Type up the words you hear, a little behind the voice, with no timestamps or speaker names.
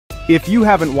If you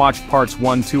haven't watched parts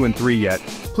 1, 2, and 3 yet,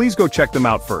 please go check them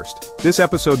out first. This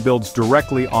episode builds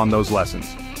directly on those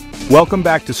lessons. Welcome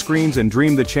back to Screens and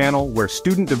Dream, the channel where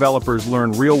student developers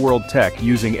learn real-world tech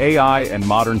using AI and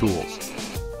modern tools.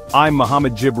 I'm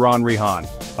Muhammad Jibran Rehan,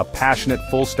 a passionate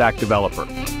full-stack developer,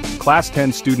 Class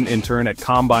 10 student intern at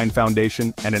Combine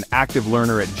Foundation and an active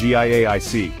learner at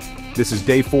GIAIC. This is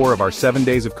day 4 of our 7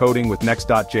 days of coding with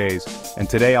Next.js, and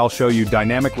today I'll show you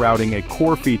dynamic routing, a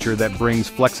core feature that brings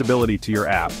flexibility to your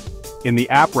app. In the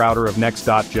app router of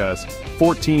Next.js,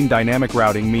 14 dynamic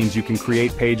routing means you can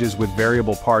create pages with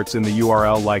variable parts in the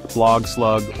URL like blog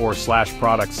slug or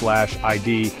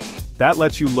 /product/id. That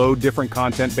lets you load different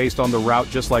content based on the route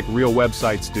just like real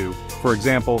websites do. For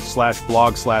example,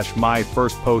 /blog/my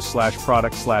first post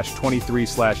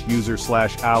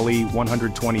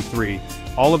 /product/23/user/ali123.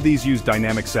 All of these use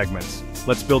dynamic segments.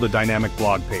 Let's build a dynamic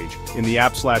blog page. In the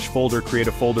app/folder, create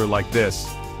a folder like this,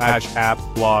 #app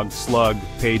blog slug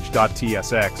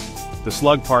page.tsx. The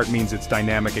slug part means it's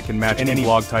dynamic, it can match any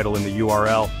blog title in the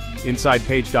URL. Inside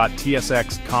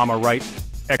page.tsx, write,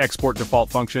 export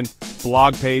default function,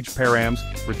 blog page params,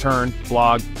 return,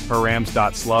 blog,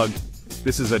 params.slug.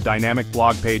 This is a dynamic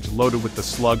blog page loaded with the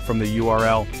slug from the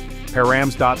URL.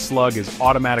 Params.slug is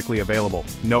automatically available,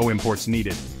 no imports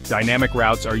needed. Dynamic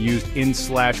routes are used in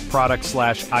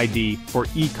 /product/id for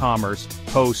e-commerce,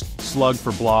 post, slug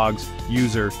for blogs,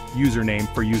 username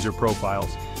for user profiles.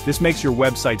 This makes your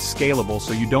website scalable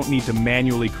so you don't need to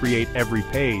manually create every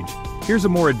page. Here's a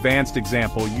more advanced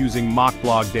example using mock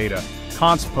blog data.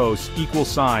 Const post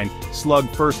 =, slug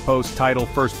first post title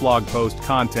first blog post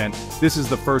content. This is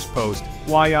the first post.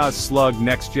 slug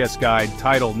Nextjs guide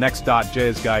title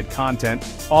Next.js guide content.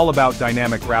 All about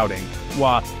dynamic routing.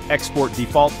 Export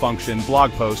default function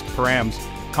blog post params.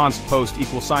 Const post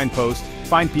post.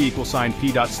 Find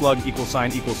p=p.slug ==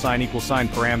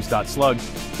 params.slug.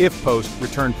 If post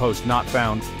return post not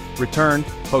found. Return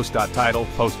post.title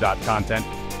post.content.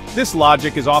 This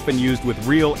logic is often used with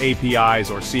real APIs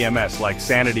or CMS like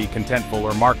Sanity, Contentful,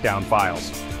 or Markdown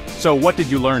files. So what did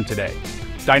you learn today?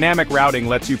 Dynamic routing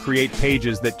lets you create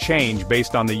pages that change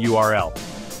based on the URL.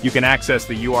 You can access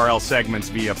the URL segments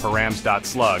via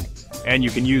params.slug, and you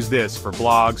can use this for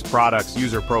blogs, products,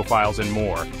 user profiles, and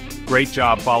more. Great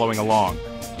job following along.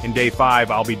 In day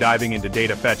 5, I'll be diving into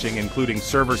data fetching, including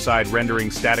server-side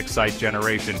rendering, static site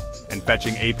generation, and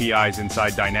fetching APIs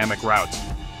inside dynamic routes.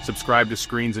 Subscribe to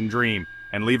Screens and Dream,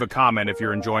 and leave a comment if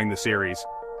you're enjoying the series.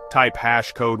 Type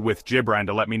 #code with Jibran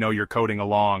to let me know you're coding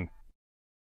along.